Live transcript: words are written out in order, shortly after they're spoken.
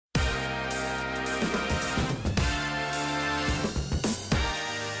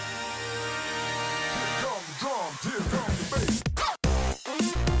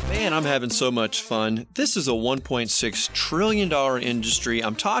Man, I'm having so much fun. This is a $1.6 trillion industry.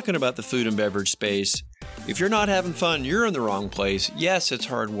 I'm talking about the food and beverage space. If you're not having fun, you're in the wrong place. Yes, it's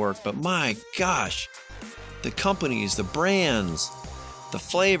hard work, but my gosh, the companies, the brands, the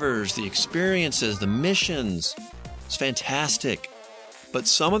flavors, the experiences, the missions, it's fantastic. But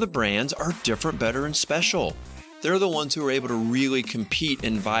some of the brands are different, better, and special. They're the ones who are able to really compete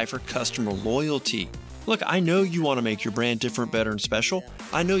and vie for customer loyalty. Look, I know you want to make your brand different, better, and special.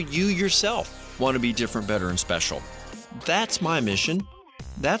 I know you yourself want to be different, better, and special. That's my mission.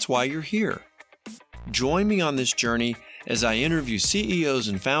 That's why you're here. Join me on this journey as I interview CEOs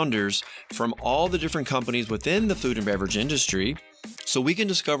and founders from all the different companies within the food and beverage industry so we can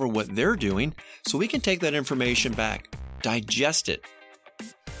discover what they're doing, so we can take that information back, digest it,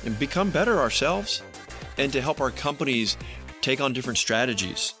 and become better ourselves, and to help our companies take on different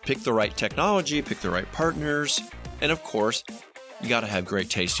strategies, pick the right technology, pick the right partners, and of course, you got to have great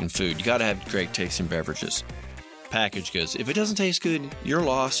tasting food. You got to have great tasting beverages. Packaged goods. If it doesn't taste good, you're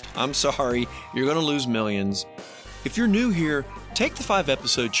lost. I'm sorry. You're going to lose millions. If you're new here, take the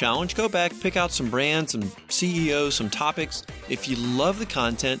 5-episode challenge. Go back, pick out some brands, some CEOs, some topics. If you love the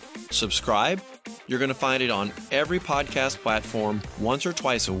content, subscribe. You're going to find it on every podcast platform once or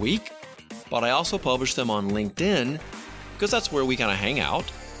twice a week. But I also publish them on LinkedIn, because that's where we kind of hang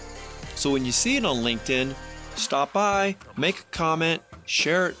out. So when you see it on LinkedIn, stop by, make a comment,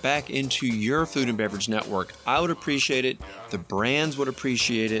 share it back into your food and beverage network. I would appreciate it. The brands would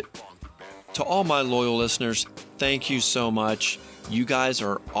appreciate it. To all my loyal listeners, thank you so much. You guys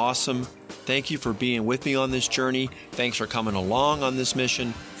are awesome. Thank you for being with me on this journey. Thanks for coming along on this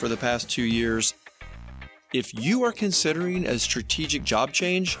mission for the past 2 years. If you are considering a strategic job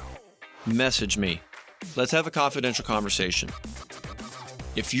change, message me. Let's have a confidential conversation.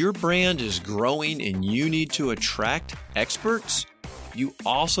 If your brand is growing and you need to attract experts, you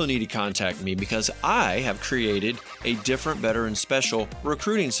also need to contact me because I have created a different, better, and special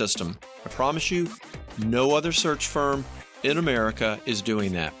recruiting system. I promise you, no other search firm in America is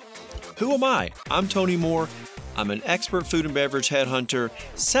doing that. Who am I? I'm Tony Moore. I'm an expert food and beverage headhunter,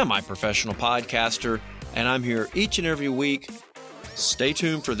 semi-professional podcaster, and I'm here each and every week. Stay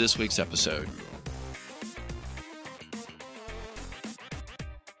tuned for this week's episode.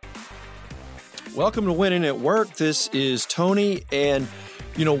 Welcome to Winning at Work. This is Tony. And,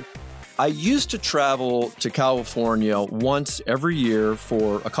 I used to travel to California once every year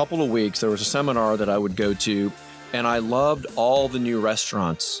for a couple of weeks. There was a seminar that I would go to, and I loved all the new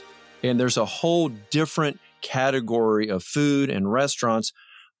restaurants. And there's a whole different category of food and restaurants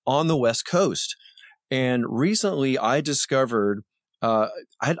on the West Coast. And recently I discovered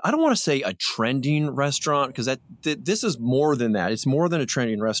I don't want to say a trending restaurant because this is more than that. It's more than a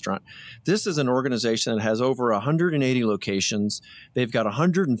trending restaurant. This is an organization that has over 180 locations. They've got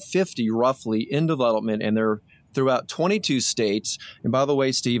 150 roughly in development, and they're throughout 22 states. And by the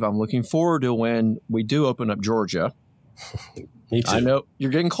way, Steve, I'm looking forward to when we do open up Georgia. Me too. I know you're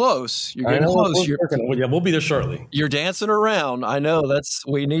getting close. You're getting close. We'll be there shortly. You're dancing around. I know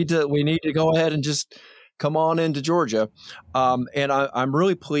we need to go ahead and just come on into Georgia. And I'm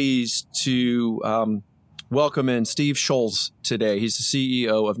really pleased to welcome in Steve Schultz today. He's the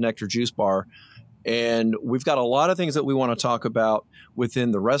CEO of Nectar Juice Bar. And we've got a lot of things that we want to talk about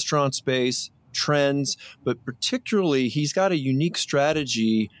within the restaurant space, trends, but particularly he's got a unique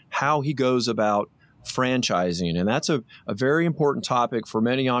strategy how he goes about franchising. And that's a very important topic for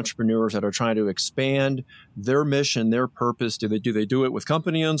many entrepreneurs that are trying to expand their mission, their purpose. Do they do it with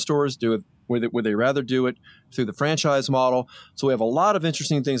company-owned stores? Would they rather do it through the franchise model? So we have a lot of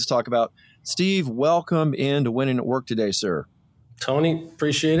interesting things to talk about. Steve, welcome into Winning at Work today, sir. Tony,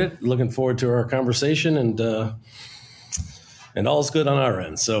 appreciate it. Looking forward to our conversation, and all's good on our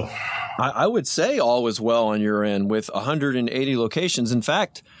end. So I would say all is well on your end with 180 locations. In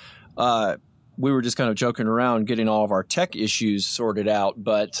fact, we were just kind of joking around getting all of our tech issues sorted out.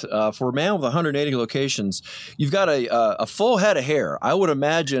 But for a man with 180 locations, you've got a full head of hair. I would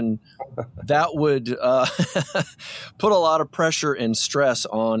imagine that would put a lot of pressure and stress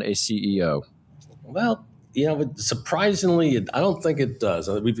on a CEO. Well, surprisingly, I don't think it does.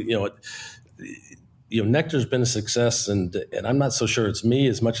 Nectar's been a success, and I'm not so sure it's me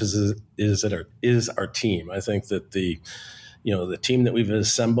as much as it is our team. I think that the team that we've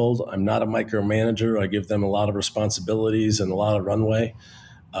assembled, I'm not a micromanager. I give them a lot of responsibilities and a lot of runway.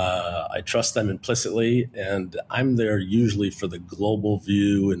 I trust them implicitly, and I'm there usually for the global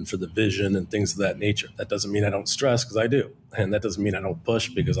view and for the vision and things of that nature. That doesn't mean I don't stress, because I do. And that doesn't mean I don't push,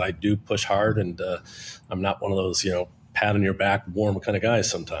 because I do push hard, and I'm not one of those, pat on your back, warm kind of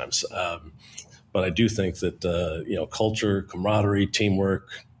guys sometimes. But I do think that, culture, camaraderie, teamwork,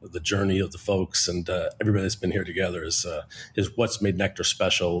 the journey of the folks, and everybody that's been here together is what's made Nectar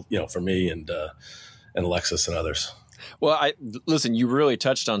special, for me and Alexis and others. Well, listen, you really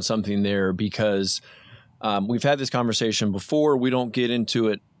touched on something there, because we've had this conversation before. We don't get into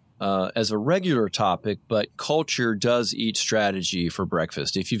it as a regular topic, but culture does eat strategy for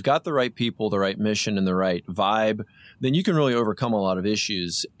breakfast. If you've got the right people, the right mission, and the right vibe, then you can really overcome a lot of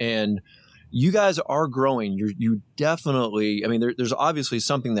issues. And you guys are growing. You definitely, there's obviously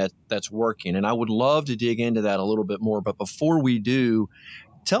something that's working, and I would love to dig into that a little bit more. But before we do,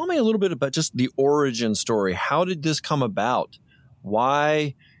 tell me a little bit about just the origin story. How did this come about?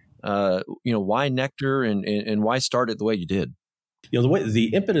 Why, why Nectar, and why start it the way you did?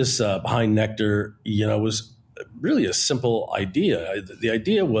 The impetus behind Nectar, was really a simple idea. The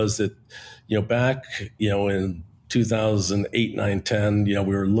idea was that, back, in 2008, 9, 10, we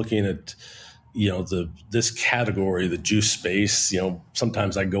were looking at, this category, the juice space.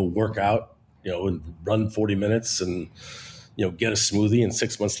 Sometimes I go work out, and run 40 minutes and, get a smoothie, and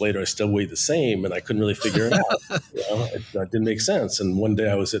 6 months later I still weigh the same, and I couldn't really figure it out. It didn't make sense. And one day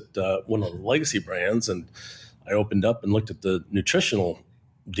I was at one of the legacy brands, and I opened up and looked at the nutritional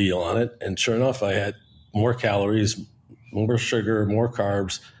deal on it, and sure enough, I had more calories, more sugar, more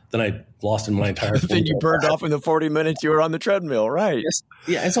carbs than I lost in my entire. Then you burned off in the 40 minutes you were on the treadmill, right? Yes.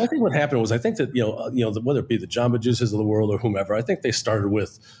 Yeah, and so I think what happened was, I think that whether it be the Jamba Juices of the world or whomever, I think they started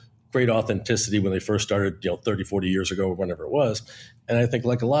with great authenticity when they first started, 30, 40 years ago, or whenever it was. And I think,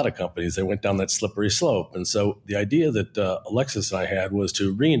 like a lot of companies, they went down that slippery slope. And so the idea that Alexis and I had was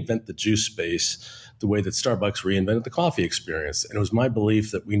to reinvent the juice space the way that Starbucks reinvented the coffee experience. And it was my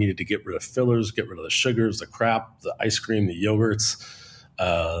belief that we needed to get rid of fillers, get rid of the sugars, the crap, the ice cream, the yogurts.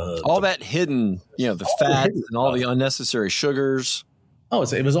 All that hidden, the fats and all the unnecessary sugars. Oh,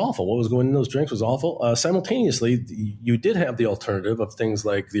 it was awful. What was going in those drinks was awful. Simultaneously, you did have the alternative of things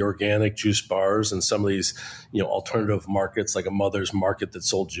like the organic juice bars and some of these, alternative markets, like a Mother's Market that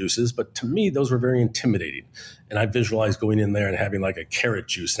sold juices. But to me, those were very intimidating. And I visualized going in there and having like a carrot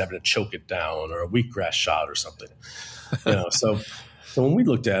juice and having to choke it down, or a wheatgrass shot or something. So when we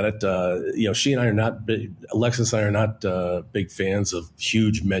looked at it, she and I are not big, Alexis and I are not big fans of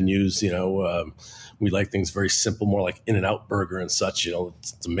huge menus. We like things very simple, more like In-N-Out Burger and such.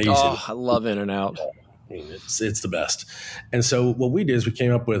 It's amazing. Oh, I love In-N-Out. It's the best. And so what we did is we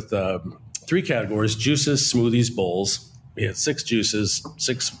came up with 3 categories: juices, smoothies, bowls. We had 6 juices,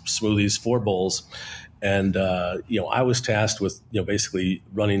 6 smoothies, 4 bowls. And, I was tasked with, basically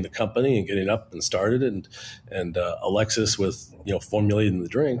running the company and getting up and started, and Alexis with, formulating the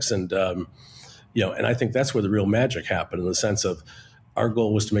drinks. And, and I think that's where the real magic happened, in the sense of, our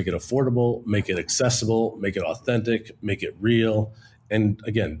goal was to make it affordable, make it accessible, make it authentic, make it real. And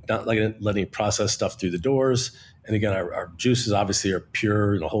again, not like letting processed stuff through the doors. And again, our juices obviously are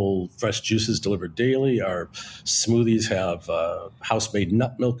pure and whole fresh juices delivered daily. Our smoothies have house-made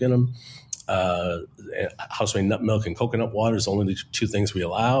nut milk in them. House-made nut milk and coconut water is only the 2 things we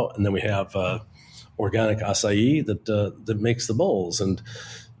allow. And then we have organic acai that makes the bowls. And,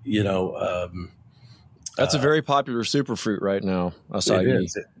 that's a very popular superfruit right now. Acai.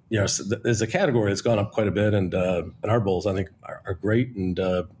 It is. There's a category that's gone up quite a bit, and our bowls, I think, are great. And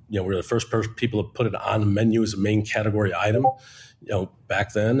we're the first people to put it on the menu as a main category item,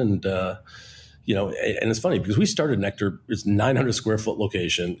 back then. And and it's funny because we started Nectar. It's a 900 square foot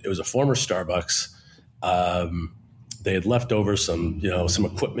location. It was a former Starbucks. They had left over some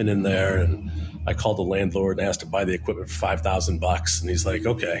equipment in there, and I called the landlord and asked to buy the equipment for $5,000, and he's like,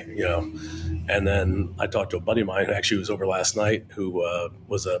 okay, And then I talked to a buddy of mine who actually was over last night, who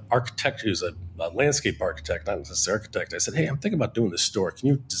was an architect. He was a landscape architect, not just an architect. I said, hey, I'm thinking about doing this store. Can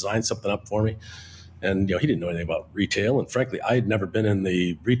you design something up for me? And he didn't know anything about retail. And frankly, I had never been in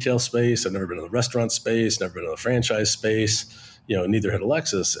the retail space. I'd never been in the restaurant space, never been in the franchise space. Neither had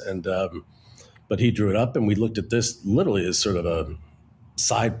Alexis. And but he drew it up, and we looked at this literally as sort of a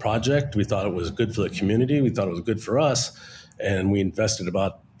side project. We thought it was good for the community. We thought it was good for us. And we invested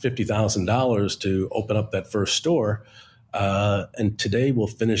about $50,000 to open up that first store. And today we'll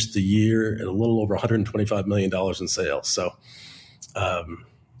finish the year at a little over $125 million in sales. So,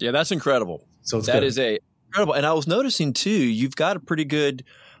 yeah, that's incredible. So that is incredible. And I was noticing too, you've got a pretty good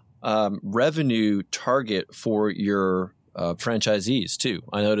revenue target for your franchisees too.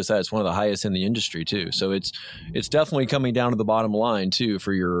 I noticed that it's one of the highest in the industry too. So it's definitely coming down to the bottom line too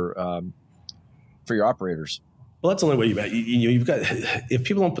for your operators. Well, that's the only way you've got. If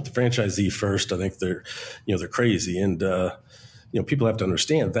people don't put the franchisee first, I think they're crazy. And people have to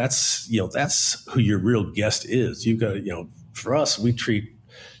understand that's who your real guest is. You've got for us, we treat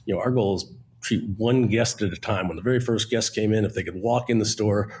our goal is treat one guest at a time. When the very first guest came in, if they could walk in the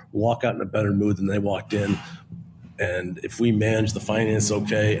store, walk out in a better mood than they walked in, and if we managed the finance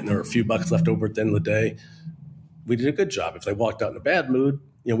okay, and there were a few bucks left over at the end of the day, we did a good job. If they walked out in a bad mood,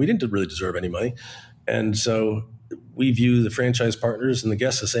 we didn't really deserve any money. And so we view the franchise partners and the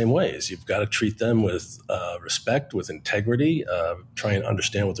guests the same ways. You've got to treat them with respect, with integrity, try and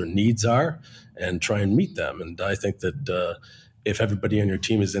understand what their needs are, and try and meet them. And I think that if everybody on your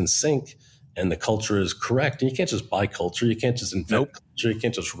team is in sync and the culture is correct, and you can't just buy culture, you can't just invent culture, you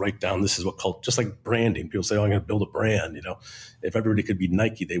can't just write down this is what culture. Just like branding, people say, "Oh, I'm going to build a brand." If everybody could be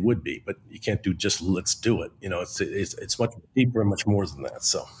Nike, they would be, but you can't do just let's do it. It's much deeper and much more than that.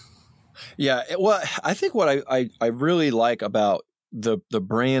 So. Yeah, well, I think what I really like about the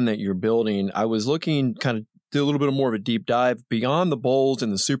brand that you're building, I was looking kind of do a little bit more of a deep dive beyond the bowls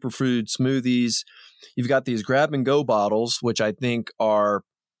and the superfood smoothies. You've got these grab and go bottles, which I think are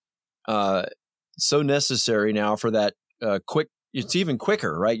so necessary now for that quick. It's even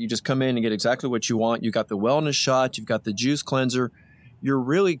quicker, right? You just come in and get exactly what you want. You got the wellness shot. You've got the juice cleanser. You're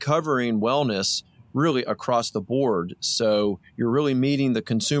really covering wellness really across the board. So you're really meeting the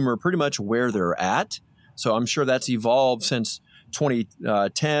consumer pretty much where they're at. So I'm sure that's evolved since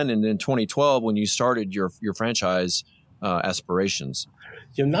 2010 and then 2012 when you started your franchise aspirations.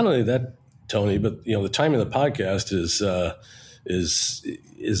 Not only that, Tony, but the timing of the podcast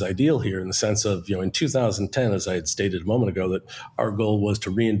is ideal here in the sense of in 2010, as I had stated a moment ago, that our goal was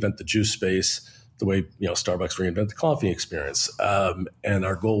to reinvent the juice space the way Starbucks reinvented the coffee experience. And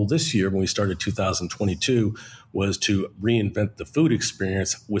our goal this year, when we started 2022, was to reinvent the food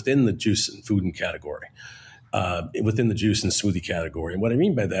experience within the juice and food and category, within the juice and smoothie category. And what I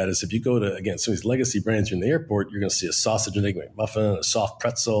mean by that is if you go to, again, some of these legacy brands in the airport, you're going to see a sausage and egg McMuffin, a soft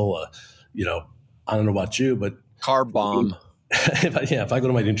pretzel, I don't know about you, but carb bomb. If I go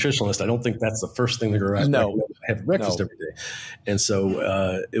to my nutritionalist, I don't think that's the first thing they're going to ask. No. I have breakfast every day. And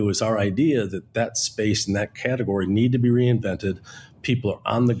so it was our idea that space and that category need to be reinvented. People are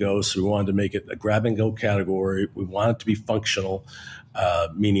on the go, so we wanted to make it a grab-and-go category. We want it to be functional,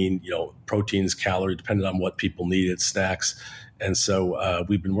 meaning, proteins, calorie, depending on what people needed, snacks. And so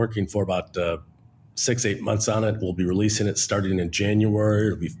we've been working for about 6-8 months on it. We'll be releasing it starting in January.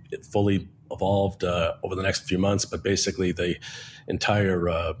 It'll be fully evolved over the next few months, but basically the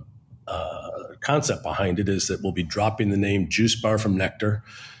entire concept behind it is that we'll be dropping the name Juice Bar from Nectar,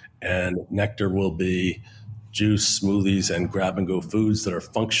 and Nectar will be juice, smoothies, and grab-and-go foods that are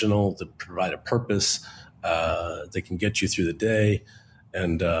functional, that provide a purpose, they can get you through the day,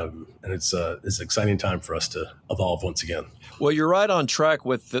 and it's an exciting time for us to evolve once again. Well, you're right on track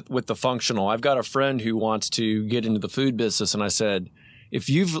with the functional. I've got a friend who wants to get into the food business, and I said, If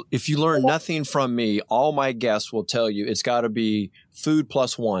you learn nothing from me, all my guests will tell you it's got to be food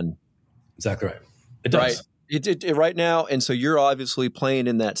plus one. Exactly right. It does. Right. It right now, and so you're obviously playing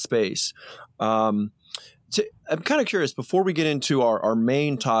in that space. I'm kind of curious before we get into our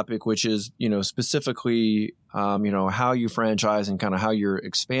main topic, which is specifically how you franchise and kind of how you're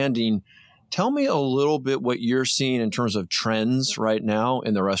expanding. Tell me a little bit what you're seeing in terms of trends right now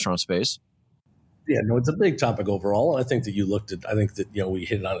in the restaurant space. Yeah, no, it's a big topic overall. I think that I think that, we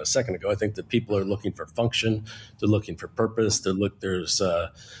hit it on a second ago. I think that people are looking for function. They're looking for purpose. There's with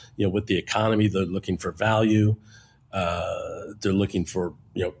the economy, they're looking for value. They're looking for,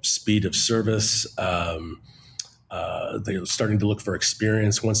 speed of service. They're starting to look for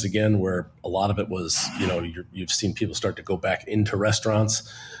experience once again, where a lot of it was, you've seen people start to go back into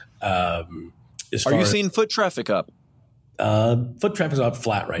restaurants. Are you seeing foot traffic up? Foot traffic is up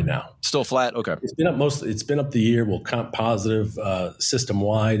flat right now. Still flat? Okay. It's been up it's been up the year. We'll comp positive system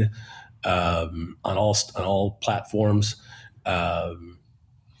wide on all platforms. But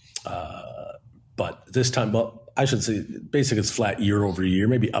this time, I should say, basically it's flat year over year,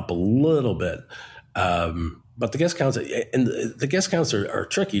 maybe up a little bit. But the guest counts are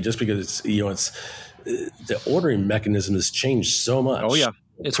tricky just because it's the ordering mechanism has changed so much. Oh yeah,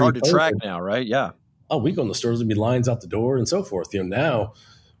 it's hard to track now, right? Yeah. Oh, we go in the stores, there'd be lines out the door and so forth. now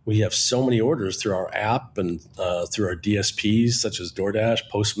we have so many orders through our app and through our DSPs, such as DoorDash,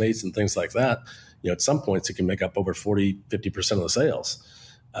 Postmates, and things like that. At some points it can make up over 40-50% of the sales,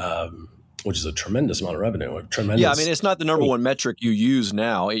 which is a tremendous amount of revenue. Yeah, I mean, it's not the number one metric you use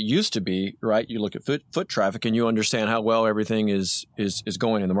now. It used to be, right? You look at foot traffic and you understand how well everything is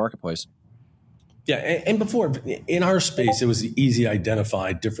going in the marketplace. Yeah, and before, in our space, it was easy to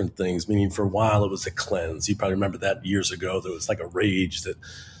identify different things, meaning for a while it was a cleanse. You probably remember that years ago. There was like a rage that,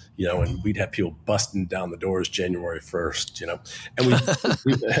 and we'd have people busting down the doors January 1st,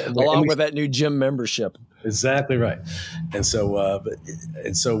 and along with that new gym membership. Exactly right. And so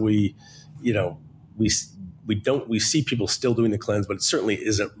we you know, we see people still doing the cleanse, but it certainly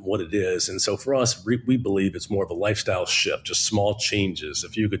isn't what it is. And so for us, we believe it's more of a lifestyle shift, just small changes.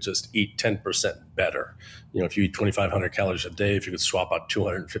 If you could just eat 10% better, if you eat 2,500 calories a day, if you could swap out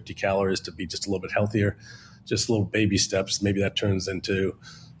 250 calories to be just a little bit healthier, just little baby steps, maybe that turns into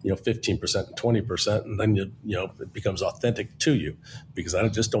 15% and 20%, and then it becomes authentic to you. Because I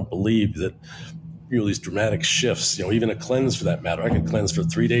just don't believe that these dramatic shifts, even a cleanse for that matter. I could cleanse for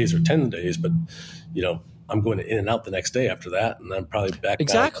 3 days or 10 days, but I'm going to in and out the next day after that, and I'm probably back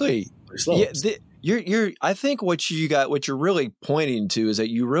exactly. Pretty slow. Yeah, I think what you're really pointing to is that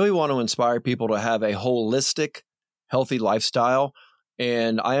you really want to inspire people to have a holistic, healthy lifestyle.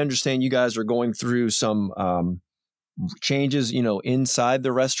 And I understand you guys are going through some changes, inside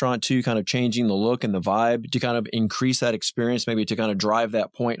the restaurant too, kind of changing the look and the vibe to kind of increase that experience, maybe to kind of drive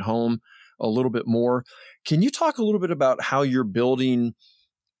that point home a little bit more. Can you talk a little bit about how you're building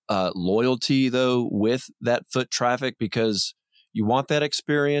loyalty though with that foot traffic? Because you want that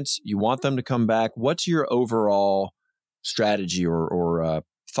experience, you want them to come back. What's your overall strategy or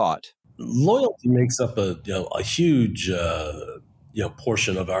thought? Loyalty makes up a huge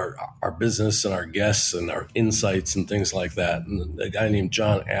portion of our business and our guests and our insights and things like that. And a guy named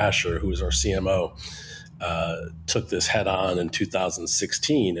John Asher, who is our CMO, took this head on in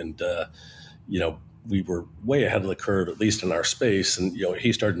 2016, and we were way ahead of the curve, at least in our space. And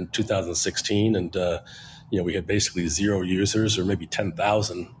he started in 2016, and we had basically 0 users, or maybe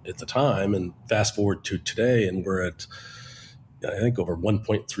 10,000 at the time. And fast forward to today, and we're at I think over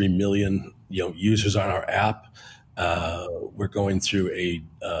 1.3 million users on our app. We're going through a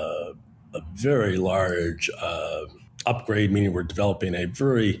very large upgrade, meaning we're developing a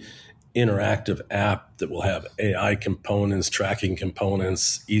very interactive app that will have AI components, tracking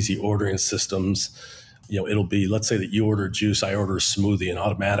components, easy ordering systems. It'll be, let's say that you order juice, I order a smoothie, and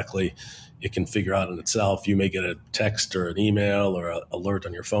automatically it can figure out in itself. You may get a text or an email or an alert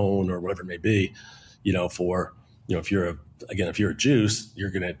on your phone or whatever it may be, if you're a juice,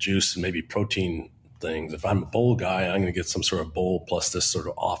 you're going to juice and maybe protein things. If I'm a bowl guy, I'm going to get some sort of bowl plus this sort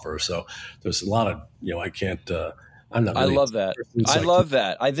of offer. So there's a lot of, I can't, I'm not really. I love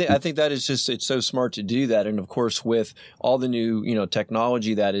that. I think that is just, it's so smart to do that. And of course, with all the new,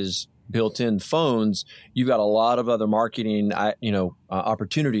 technology that is built in phones, you've got a lot of other marketing,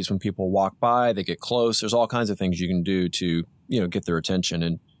 opportunities when people walk by, they get close. There's all kinds of things you can do to, get their attention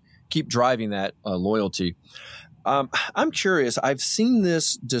and keep driving that loyalty. I'm curious. I've seen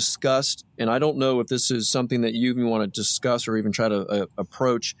this discussed, and I don't know if this is something that you even want to discuss or even try to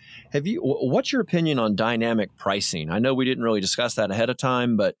approach. What's your opinion on dynamic pricing? I know we didn't really discuss that ahead of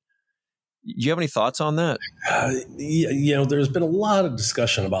time, but do you have any thoughts on that? There's been a lot of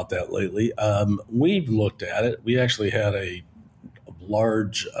discussion about that lately. We've looked at it. We actually had a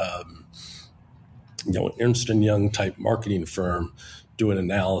large, Ernst & Young type marketing firm do an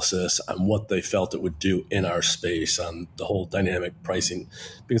analysis on what they felt it would do in our space on the whole dynamic pricing,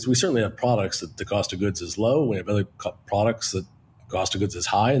 because we certainly have products that the cost of goods is low. We have other products that cost of goods is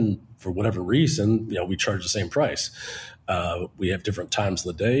high, and for whatever reason, we charge the same price. We have different times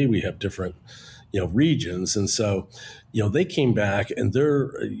of the day. We have different, regions. And so, they came back, and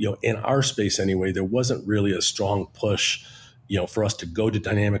they're, in our space anyway, there wasn't really a strong push, for us to go to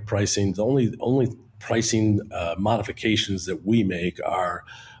dynamic pricing. The only pricing modifications that we make are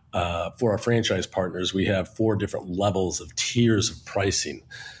for our franchise partners. We have 4 different levels of tiers of pricing.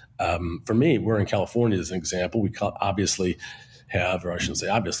 For me, we're in California as an example. We obviously have, or I shouldn't say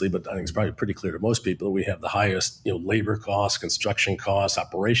obviously, but I think it's probably pretty clear to most people, we have the highest labor costs, construction costs,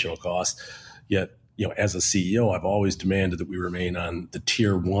 operational costs. Yet, as a CEO, I've always demanded that we remain on the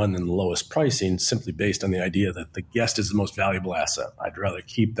tier 1 and the lowest pricing, simply based on the idea that the guest is the most valuable asset. I'd rather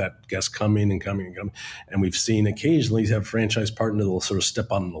keep that guest coming and coming and coming. And we've seen occasionally have franchise partners that will sort of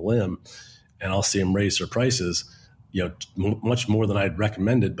step on the limb, and I'll see them raise their prices, much more than I'd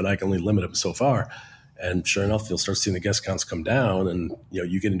recommended, but I can only limit them so far. And sure enough, you'll start seeing the guest counts come down, and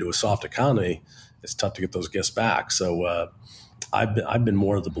you get into a soft economy, it's tough to get those guests back. So I've been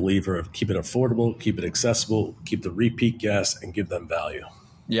more of the believer of keep it affordable, keep it accessible, keep the repeat guests, and give them value.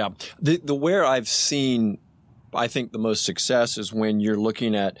 Yeah. The where I've seen, I think, the most success is when you're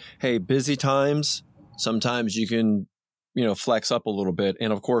looking at, hey, busy times, sometimes you can, flex up a little bit.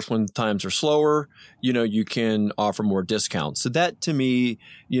 And of course, when times are slower, you can offer more discounts. So that to me,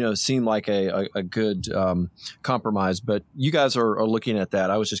 seemed like a good compromise. But you guys are looking at that.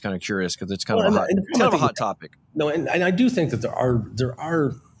 I was just kind of curious because it's kind of a hot topic. No, and I do think that there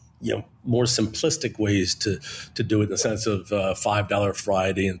are more simplistic ways to do it in the sense of $5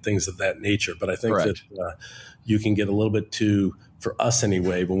 Friday and things of that nature. But I think Correct. that you can get a little bit too, for us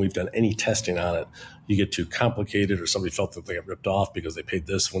anyway, when we've done any testing on it, you get too complicated, or somebody felt that they got ripped off because they paid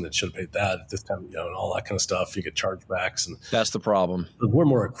this when they should have paid that at this time, and all that kind of stuff. You get chargebacks, and That's the problem. we're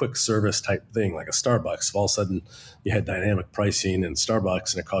more a quick service type thing, like a Starbucks. If all of a sudden you had dynamic pricing in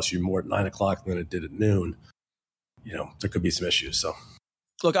Starbucks and it cost you more at 9 o'clock than it did at noon, there could be some issues. So.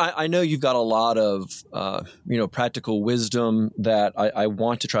 Look, I know you've got a lot of, practical wisdom that I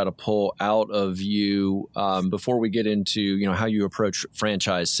want to try to pull out of you before we get into, how you approach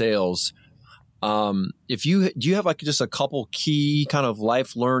franchise sales. Do you have just a couple key kind of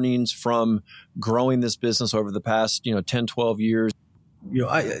life learnings from growing this business over the past, 10, 12 years?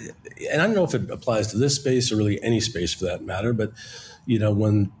 I don't know if it applies to this space or really any space for that matter, but,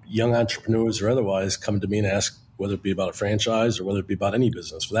 when young entrepreneurs or otherwise come to me and ask, whether it be about a franchise or whether it be about any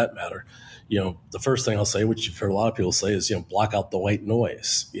business for that matter, the first thing I'll say, which you've heard a lot of people say, is, block out the white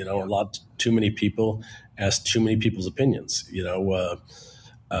noise. Too many people ask too many people's opinions.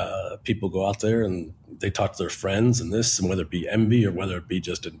 People go out there and they talk to their friends and whether it be envy or whether it be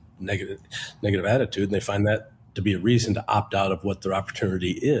just a negative attitude, and they find that to be a reason to opt out of what their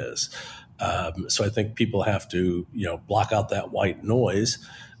opportunity is. So I think people have to, block out that white noise.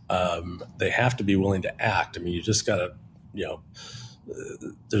 They have to be willing to act. I mean, you just got to,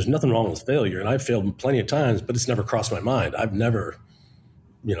 there's nothing wrong with failure. And I've failed plenty of times, but it's never crossed my mind. I've never,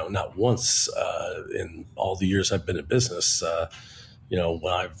 not once in all the years I've been in business,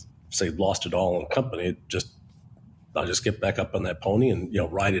 when I've, lost it all in a company, I'll just get back up on that pony and,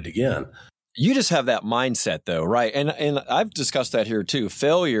 ride it again. You just have that mindset, though, right? And I've discussed that here, too.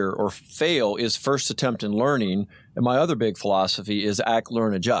 Failure or fail is first attempt in learning. And my other big philosophy is act,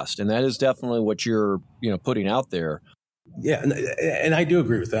 learn, adjust. And that is definitely what you're, putting out there. Yeah, and I do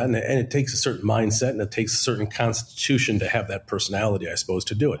agree with that. And it takes a certain mindset and it takes a certain constitution to have that personality, I suppose,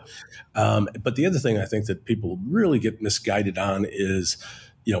 to do it. But the other thing I think that people really get misguided on is,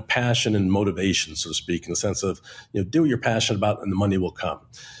 passion and motivation, so to speak, in the sense of, do what you're passionate about and the money will come.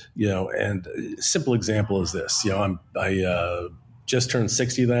 And a simple example is this. I just turned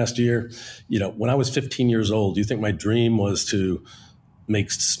 60 last year. When I was 15 years old, do you think my dream was to make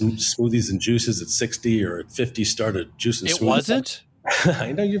smoothies and juices at 60 or at 50 start a juice and smoothie? It wasn't?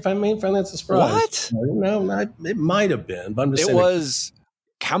 I know you find that surprise. What? No, it might have been, but I'm just saying. It was,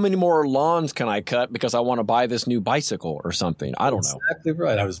 how many more lawns can I cut because I want to buy this new bicycle or something? I don't know. Exactly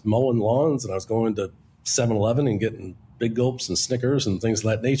right. I was mowing lawns and I was going to 7-Eleven and getting Big Gulps and Snickers and things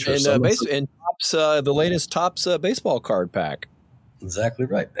of that nature. And, and Topps, the latest Topps baseball card pack. Exactly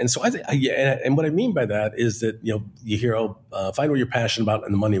right. And so I think, and what I mean by that is that, you hear, find what you're passionate about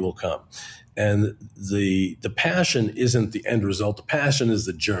and the money will come. And the passion isn't the end result. The passion is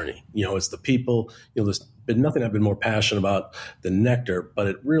the journey. It's the people. There's been nothing I've been more passionate about than nectar, but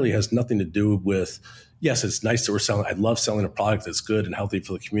it really has nothing to do with, yes, it's nice that we're selling. I love selling a product that's good and healthy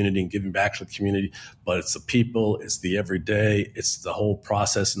for the community and giving back to the community, but it's the people, it's the everyday, it's the whole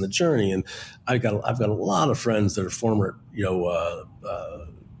process and the journey. And I've got a lot of friends that are former,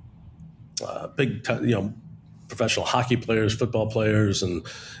 big, professional hockey players, football players, and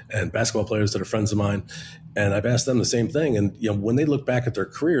basketball players that are friends of mine. And I've asked them the same thing. And, when they look back at their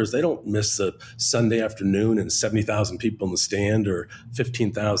careers, they don't miss the Sunday afternoon and 70,000 people in the stand or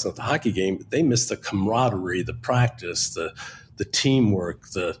 15,000 at the hockey game. They miss the camaraderie, the practice, the teamwork,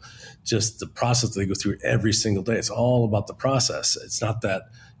 the process that they go through every single day. It's all about the process. It's not that,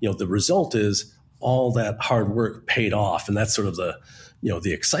 the result is all that hard work paid off. And that's sort of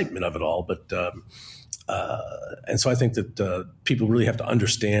the excitement of it all. But, and so I think that people really have to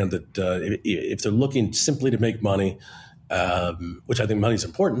understand that if they're looking simply to make money, which I think money is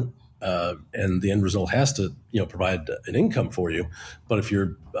important, and the end result has to provide an income for you. But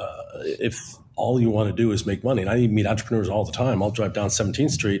if all you want to do is make money, and I meet entrepreneurs all the time, I'll drive down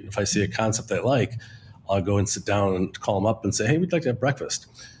 17th Street, and if I see a concept I like, I'll go and sit down and call them up and say, hey, we'd like to have breakfast.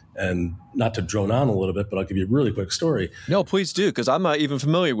 And not to drone on a little bit, but I'll give you a really quick story. No, please do, because I'm not even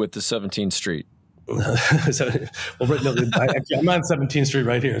familiar with the 17th Street. I'm on 17th Street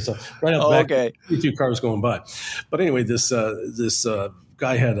right here. So right out the back, okay. 2 cars going by. But anyway, this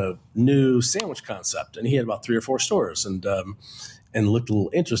guy had a new sandwich concept, and he had about 3 or 4 stores, and looked a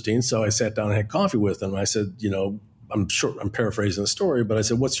little interesting. So I sat down and had coffee with him. And I said, I'm paraphrasing the story, but I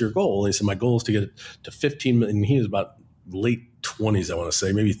said, what's your goal? And he said, my goal is to get it to 15 million. And he was about late 20s, I want to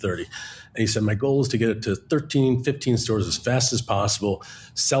say, maybe 30. And he said, my goal is to get it to 13, 15 stores as fast as possible,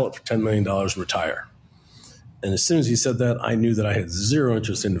 sell it for $10 million, retire. And as soon as he said that, I knew that I had zero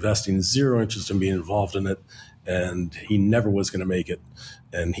interest in investing, zero interest in being involved in it. and he never was going to make it.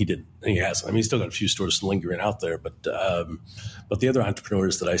 And he did. And he hasn't. I mean, he's still got a few stores lingering out there, but the other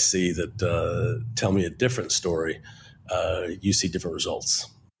entrepreneurs that I see that tell me a different story, you see different results.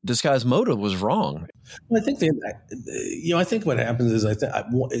 This guy's motive was wrong. Well, I think I think what happens is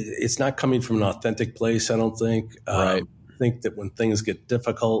it's not coming from an authentic place. I don't think. Right. I think that when things get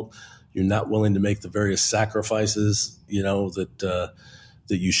difficult, you're not willing to make the various sacrifices, that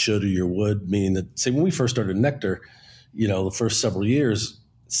you should or you would. Meaning that, say, when we first started Nectar, the first several years,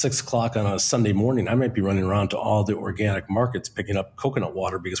 6:00 on a Sunday morning, I might be running around to all the organic markets picking up coconut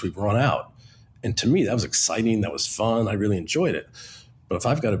water because we've run out. And to me, that was exciting. That was fun. I really enjoyed it. But if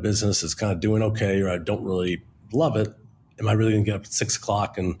I've got a business that's kind of doing okay, or I don't really love it, am I really going to get up at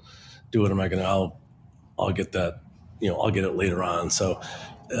 6:00 and do it? Am I going to, I'll get that, I'll get it later on. So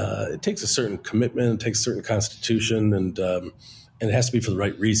it takes a certain commitment, it takes a certain constitution, and it has to be for the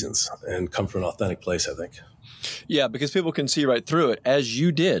right reasons and come from an authentic place, I think. Yeah, because people can see right through it, as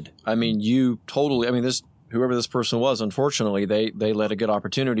you did. I mean, whoever this person was, unfortunately, they let a good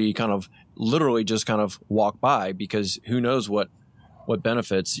opportunity kind of literally just kind of walk by, because who knows what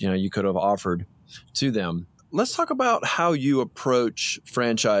benefits, you could have offered to them. Let's talk about how you approach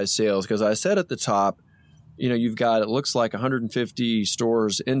franchise sales, because I said at the top, you've got, it looks like 150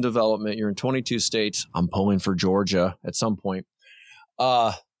 stores in development. You're in 22 states. I'm pulling for Georgia at some point.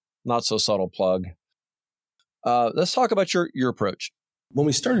 Not so subtle plug. Let's talk about your approach. When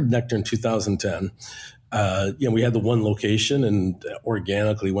we started Nectar in 2010, we had the one location and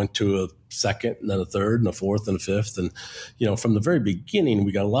organically went to a second and then a third and a fourth and a fifth. And, from the very beginning,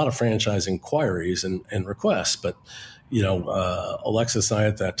 we got a lot of franchise inquiries and requests. But, Alexis and I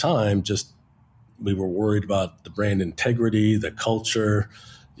at that time, we were worried about the brand integrity, the culture,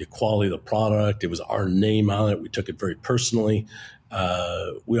 the quality of the product. It was our name on it. We took it very personally.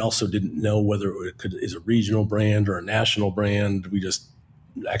 We also didn't know whether is a regional brand or a national brand. We didn't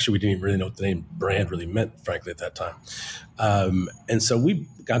even really know what the name brand really meant, frankly, at that time. And so we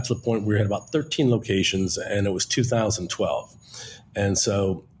got to the point where we had about 13 locations, and it was 2012. And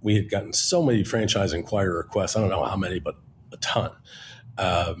so we had gotten so many franchise inquiry requests. I don't know how many, but a ton.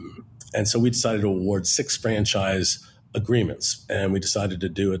 And so we decided to award 6 franchise agreements, and we decided to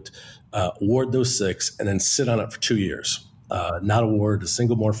do it, award those 6, and then sit on it for 2 years. Not award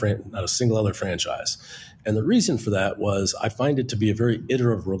not a single other franchise. And the reason for that was I find it to be a very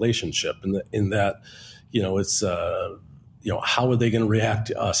iterative relationship in that, it's, how are they going to react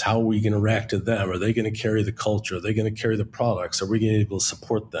to us? How are we going to react to them? Are they going to carry the culture? Are they going to carry the products? Are we going to be able to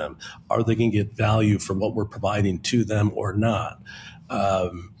support them? Are they going to get value for what we're providing to them or not?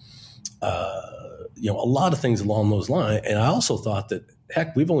 A lot of things along those lines. And I also thought that,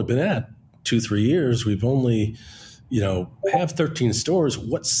 heck, we've only been at 2-3 years. We've only have 13 stores.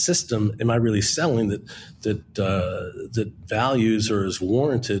 What system am I really selling that values or is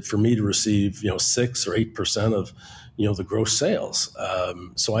warranted for me to receive 6 or 8% of the gross sales?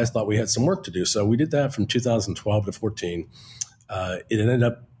 So I thought we had some work to do. So we did that from 2012 to 14. It ended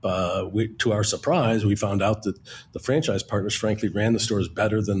up, to our surprise, we found out that the franchise partners, frankly, ran the stores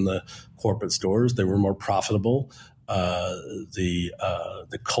better than the corporate stores. They were more profitable. The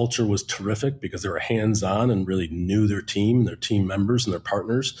culture was terrific because they were hands-on and really knew their team, their team members, and their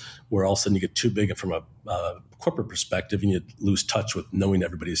partners. Where all of a sudden you get too big from a corporate perspective, and you lose touch with knowing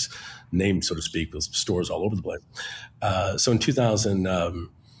everybody's name, so to speak. Those stores all over the place. So in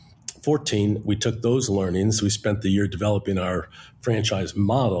 2014, we took those learnings. We spent the year developing our franchise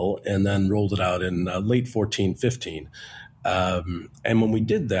model, and then rolled it out in late 14-15. And when we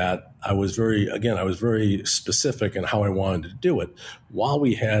did that, I was very specific in how I wanted to do it. While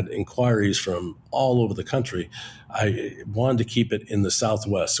we had inquiries from all over the country, I wanted to keep it in the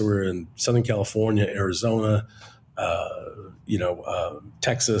Southwest. So we're in Southern California, Arizona,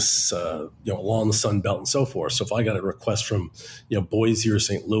 Texas, along the Sun Belt and so forth. So if I got a request from, Boise or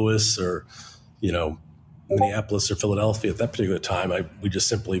St. Louis or, Minneapolis or Philadelphia at that particular time, we just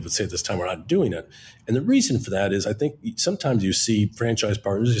simply would say at this time we're not doing it. And the reason for that is I think sometimes you see franchise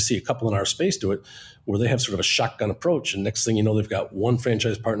partners, you see a couple in our space do it, where they have sort of a shotgun approach. And next thing you know, they've got one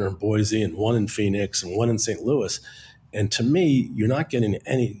franchise partner in Boise and one in Phoenix and one in St. Louis. And to me, you're not getting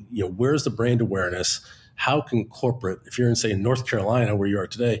any, where's the brand awareness? How can corporate, if you're in, say, North Carolina, where you are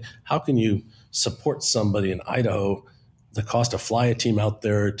today, how can you support somebody in Idaho? The cost to fly a team out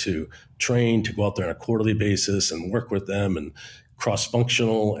there to train, to go out there on a quarterly basis and work with them and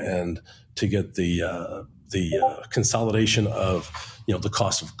cross-functional, and to get the consolidation of, the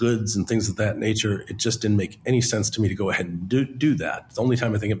cost of goods and things of that nature. It just didn't make any sense to me to go ahead and do that. The only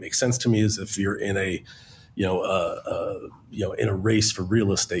time I think it makes sense to me is if you're in a in a race for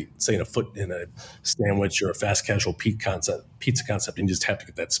real estate, say in a sandwich or a fast casual pizza concept, and you just have to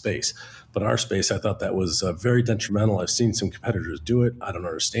get that space. But in our space, I thought that was very detrimental. I've seen some competitors do it. I don't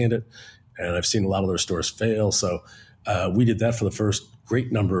understand it. And I've seen a lot of their stores fail. So we did that for the first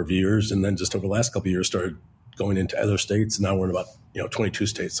great number of years. And then just over the last couple of years, started going into other states. Now we're in about 22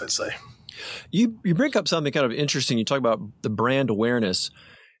 states, I'd say. You bring up something kind of interesting. You talk about the brand awareness.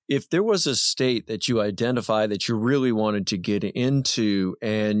 If there was a state that you identify that you really wanted to get into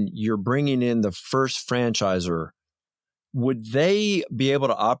and you're bringing in the first franchisor, would they be able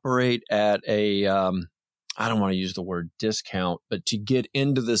to operate at a, I don't want to use the word discount, but to get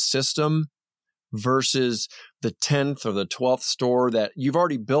into the system versus the 10th or the 12th store that you've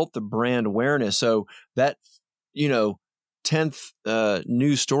already built the brand awareness? So that, 10th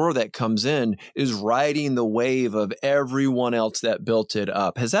new store that comes in is riding the wave of everyone else that built it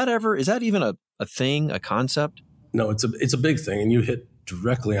up. Is that even a thing, a concept? No, it's a big thing, and you hit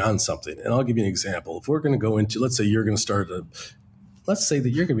directly on something. And I'll give you an example. If we're going to go into, let's say you're going to let's say that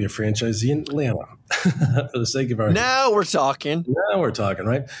you're going to be a franchisee in Atlanta for the sake of our. Now we're talking,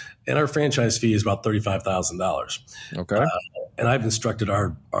 right? And our franchise fee is about $35,000. Okay. And I've instructed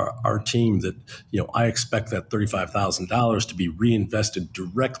our team that, I expect that $35,000 to be reinvested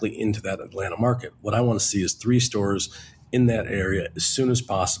directly into that Atlanta market. What I want to see is 3 stores in that area as soon as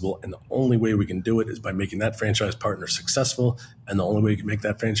possible. And the only way we can do it is by making that franchise partner successful. And the only way we can make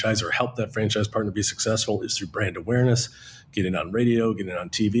that franchise or help that franchise partner be successful is through brand awareness, getting on radio, getting on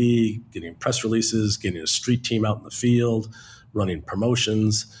TV, getting press releases, getting a street team out in the field, running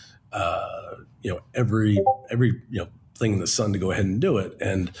promotions, every thing in the sun to go ahead and do it.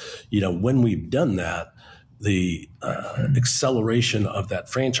 And, when we've done that, the acceleration of that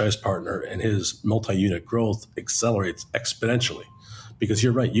franchise partner and his multi-unit growth accelerates exponentially. Because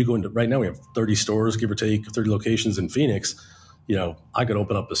you're right, you go into, right now we have 30 stores, give or take, 30 locations in Phoenix. I could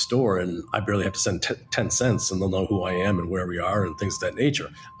open up a store and I barely have to send 10 cents and they'll know who I am and where we are and things of that nature.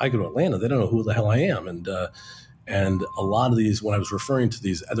 I go to Atlanta, they don't know who the hell I am. And a lot of these, when I was referring to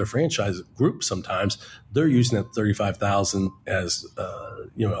these other franchise groups, sometimes they're using that $35,000 as,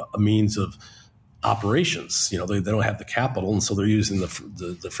 a means of operations. They don't have the capital, and so they're using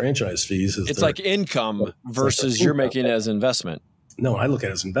the franchise fees. It's like income versus you're making it as investment. No, I look at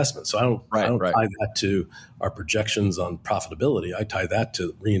it as investment. So I don't tie that to our projections on profitability. I tie that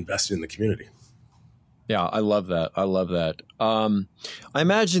to reinvesting in the community. Yeah, I love that. I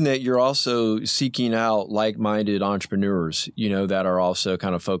imagine that you're also seeking out like-minded entrepreneurs, that are also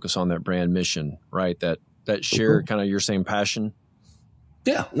kind of focused on that brand mission, right? That share kind of your same passion.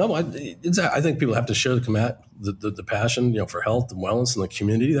 Yeah, no, I think people have to share the passion, for health and wellness in the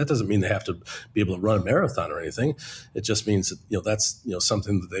community. That doesn't mean they have to be able to run a marathon or anything. It just means that, that's,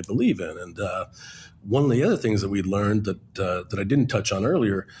 something that they believe in. And one of the other things that we learned that I didn't touch on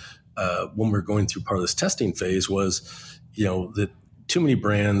earlier when we were going through part of this testing phase was, that too many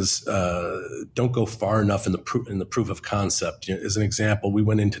brands don't go far enough in the proof of concept. As an example, we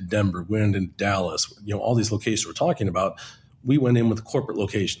went into Denver, we went into Dallas, all these locations we're talking about. We went in with corporate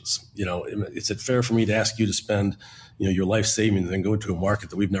locations. Is it fair for me to ask you to spend, your life savings and go to a market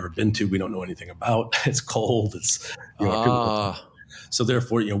that we've never been to? We don't know anything about. It's cold. It's, so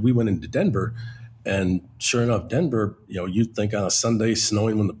therefore, we went into Denver, and sure enough, Denver, you'd think on a Sunday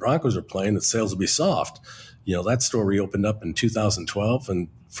snowing when the Broncos are playing that sales would be soft. That store reopened up in 2012, and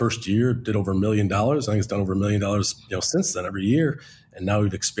first year did over $1 million. I think it's done over $1 million, since then every year. And now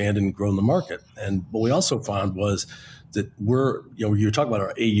we've expanded and grown the market. And what we also found was that you're talking about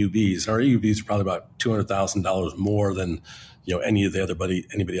our AUVs. Our AUVs are probably about $200,000 more than,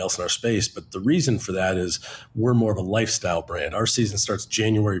 anybody else in our space. But the reason for that is we're more of a lifestyle brand. Our season starts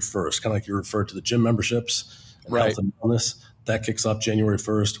January 1st, kind of like you referred to the gym memberships and health and wellness. That kicks off January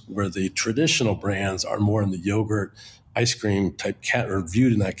 1st, where the traditional brands are more in the yogurt, ice cream type or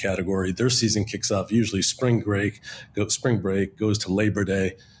viewed in that category. Their season kicks off usually spring break goes to Labor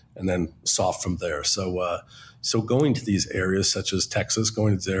Day, and then soft from there. So going to these areas such as Texas,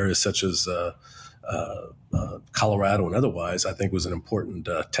 going to areas such as Colorado and otherwise, I think was an important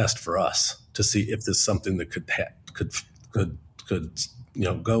test for us to see if there's something that could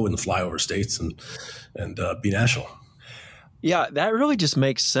go in the flyover states and be national. Yeah, that really just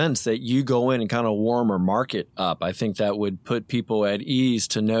makes sense that you go in and kind of warm our market up. I think that would put people at ease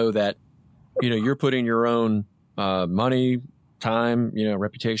to know that, you're putting your own money, time,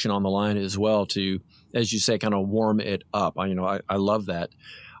 reputation on the line as well to, as you say, kind of warm it up. I love that.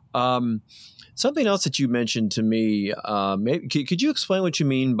 Something else that you mentioned to me, maybe, could you explain what you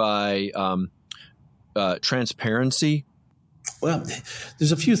mean by transparency? Well,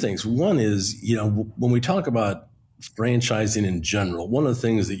 there's a few things. One is, when we talk about franchising in general, one of the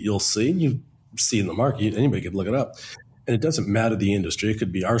things that you'll see, and you see in the market, anybody could look it up, and it doesn't matter the industry. It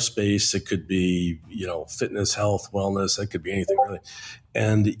could be our space. It could be, fitness, health, wellness. It could be anything really.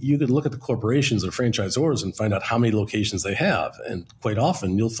 And you could look at the corporations or franchisors and find out how many locations they have. And quite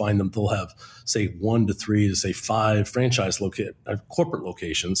often you'll find they'll have, say, 1 to 3 to say 5 franchise corporate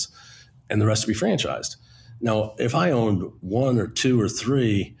locations, and the rest will be franchised. Now, if I owned 1 or 2 or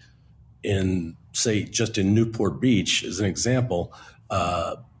 3 in, say, just in Newport Beach as an example,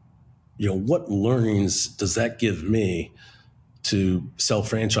 what learnings does that give me to sell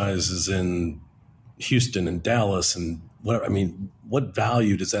franchises in Houston and Dallas and whatever? I mean, what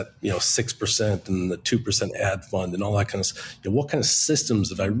value does that, 6% and the 2% ad fund and all that kind of stuff? What kind of systems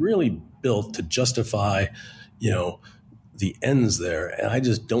have I really built to justify, the ends there? And I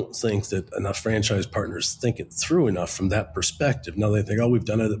just don't think that enough franchise partners think it through enough from that perspective. Now they think, oh, we've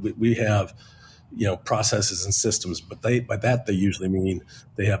done it. We have, processes and systems, but by that they usually mean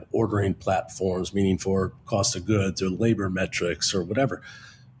they have ordering platforms, meaning for cost of goods or labor metrics or whatever.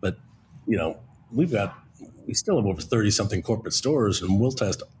 But, we still have over 30 something corporate stores, and we'll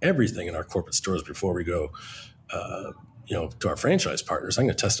test everything in our corporate stores before we go, to our franchise partners. I'm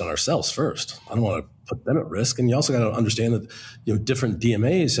going to test on ourselves first. I don't want to put them at risk. And you also got to understand that, different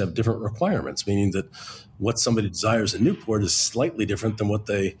DMAs have different requirements, meaning that what somebody desires in Newport is slightly different than what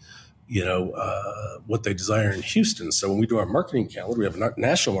they desire in Houston. So when we do our marketing calendar, we have a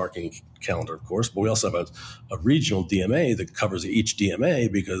national marketing calendar, of course, but we also have a regional DMA that covers each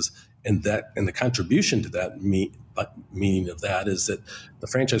DMA because, and the contribution to that meaning of that is that the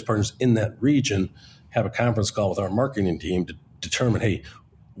franchise partners in that region have a conference call with our marketing team to determine, hey,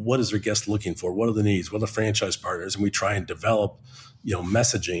 what is their guest looking for? What are the needs? What are the franchise partners? And we try and develop,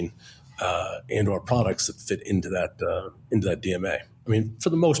 messaging and or products that fit into that DMA. I mean, for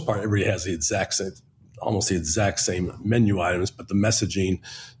the most part, everybody has almost the exact same menu items, but the messaging,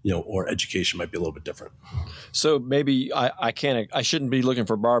 or education might be a little bit different. So maybe I shouldn't be looking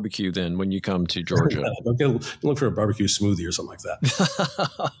for barbecue then when you come to Georgia. Don't look for a barbecue smoothie or something like that.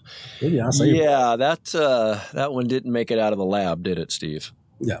 That one didn't make it out of the lab, did it, Steve?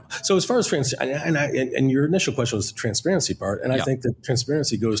 Yeah. So as far as and your initial question was the transparency part, and I think that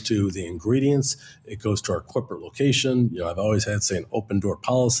transparency goes to the ingredients. It goes to our corporate location. I've always had, say, an open door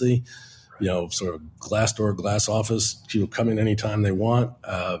policy. Sort of glass door, glass office. People come in anytime they want.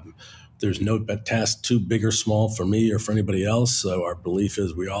 There's no task too big or small for me or for anybody else. So our belief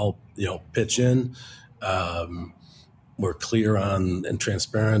is we all, pitch in. We're clear on and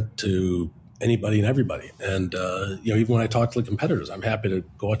transparent to anybody and everybody. And, even when I talk to the competitors, I'm happy to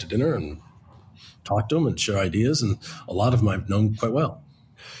go out to dinner and talk to them and share ideas. And a lot of them I've known quite well.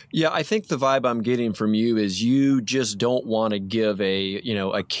 Yeah, I think the vibe I'm getting from you is you just don't want to give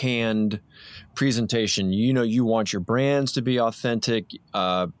a canned presentation. You want your brands to be authentic.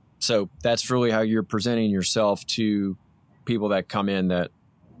 So that's really how you're presenting yourself to people that come in that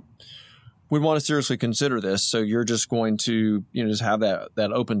would want to seriously consider this. So you're just going to, just have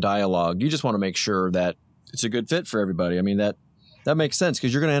that open dialogue. You just want to make sure that it's a good fit for everybody. I mean, that makes sense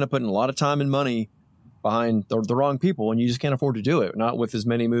because you're going to end up putting a lot of time and money behind the wrong people, and you just can't afford to do it, not with as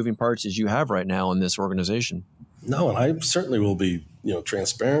many moving parts as you have right now in this organization. No, and I certainly will be,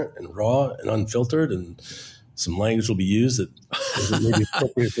 transparent and raw and unfiltered, and some language will be used that isn't maybe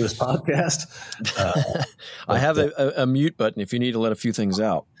appropriate for this podcast. I have a mute button if you need to let a few things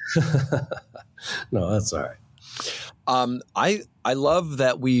out. No, that's all right. I love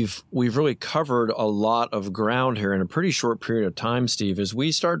that we've really covered a lot of ground here in a pretty short period of time, Steve. As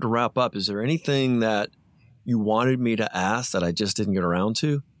we start to wrap up, is there anything that you wanted me to ask that I just didn't get around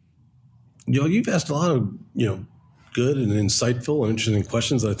to? You've asked a lot of, good and insightful and interesting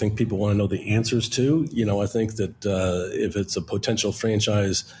questions that I think people want to know the answers to. I think that if it's a potential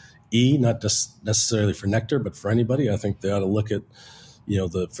franchise not just necessarily for Nectar, but for anybody, I think they ought to look at,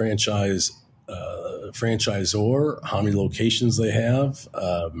 the franchisor, how many locations they have,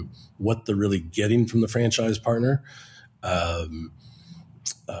 what they're really getting from the franchise partner,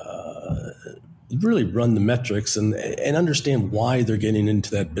 really run the metrics and understand why they're getting into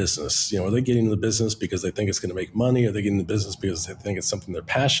that business. Are they getting into the business because they think it's going to make money? Are they getting into the business because they think it's something they're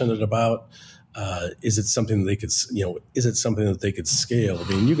passionate about? Is it something they could, is it something that they could scale? I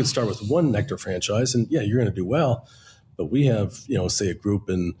mean, you could start with one Nectar franchise and you're going to do well, but we have, say a group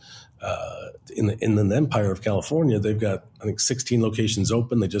in the Empire of California, they've got, I think 16 locations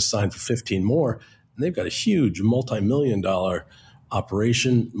open. They just signed for 15 more and they've got a huge multi-million-dollar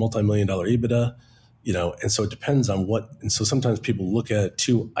operation, multi-million-dollar EBITDA, and so it depends on what, and so sometimes people look at it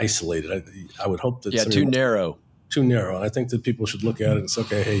too isolated. I would hope that too narrow. too narrow. And I think that people should look at it and say,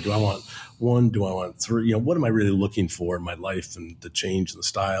 okay, hey, do I want one? Do I want three? What am I really looking for in my life and the change and the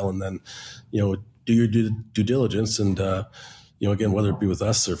style? And then, do your due diligence. And, again, whether it be with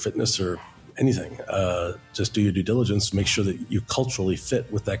us or fitness or anything, just do your due diligence, make sure that you culturally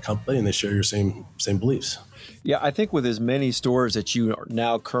fit with that company and they share your same beliefs. Yeah, I think with as many stores that you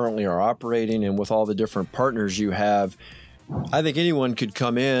now currently are operating and with all the different partners you have, I think anyone could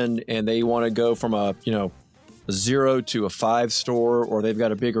come in and they want to go from a 0 to a 5 store, or they've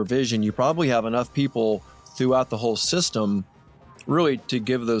got a bigger vision. You probably have enough people throughout the whole system really to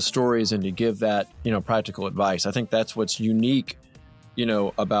give those stories and to give that, practical advice. I think that's what's unique,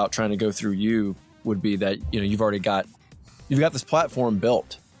 about trying to go through you would be that, you've got this platform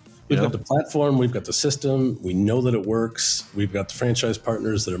built. We've got the platform, we've got the system, we know that it works. We've got the franchise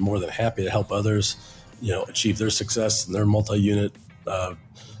partners that are more than happy to help others, achieve their success in their multi-unit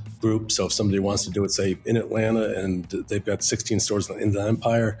group. So if somebody wants to do it, say in Atlanta, and they've got 16 stores in the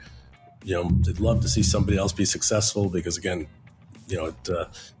Empire, they'd love to see somebody else be successful because again,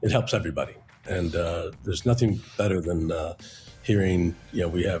 it helps everybody. And there's nothing better than hearing,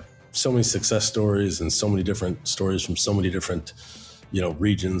 we have so many success stories and so many different stories from so many different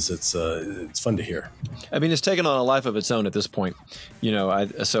regions. It's fun to hear. I mean, it's taken on a life of its own at this point.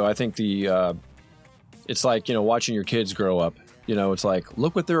 I think it's like, watching your kids grow up. It's like,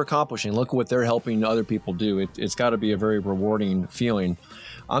 look what they're accomplishing. Look what they're helping other people do. It's got to be a very rewarding feeling.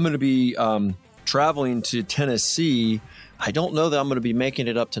 I'm going to be traveling to Tennessee. I don't know that I'm going to be making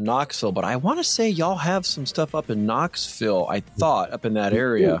it up to Knoxville, but I want to say y'all have some stuff up in Knoxville, I thought, up in that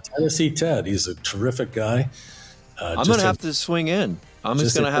area. Tennessee Ted, he's a terrific guy. I'm going to have to swing in. I'm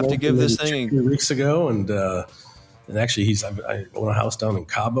just going to have to give this thing 2 weeks ago, and actually, I own a house down in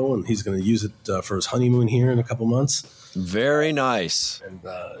Cabo, and he's going to use it for his honeymoon here in a couple months. Very nice. And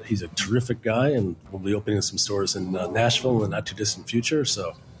he's a terrific guy, and we'll be opening some stores in Nashville in the not too distant future.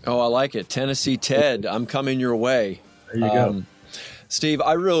 So, I like it, Tennessee Ted. I'm coming your way. There you go, Steve.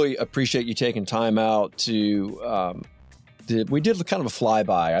 I really appreciate you taking time out to. We did kind of a flyby.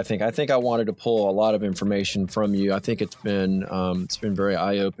 I think I wanted to pull a lot of information from you. I think it's been very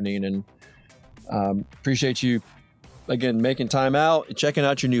eye-opening, and appreciate you again making time out, checking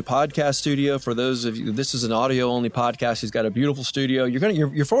out your new podcast studio. For those of you, this is an audio-only podcast. He's got a beautiful studio.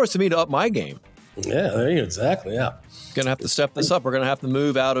 You're forcing me to up my game. Yeah, there you go. Exactly. Yeah, gonna have to step this up. We're gonna have to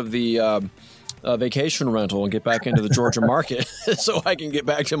move out of the vacation rental and get back into the Georgia market so I can get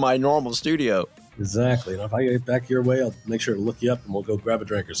back to my normal studio. Exactly. And if I get back your way, I'll make sure to look you up and we'll go grab a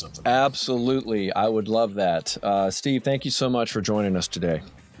drink or something. Absolutely. I would love that. Steve, thank you so much for joining us today.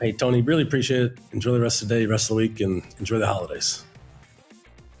 Hey, Tony, really appreciate it. Enjoy the rest of the day, rest of the week, and enjoy the holidays.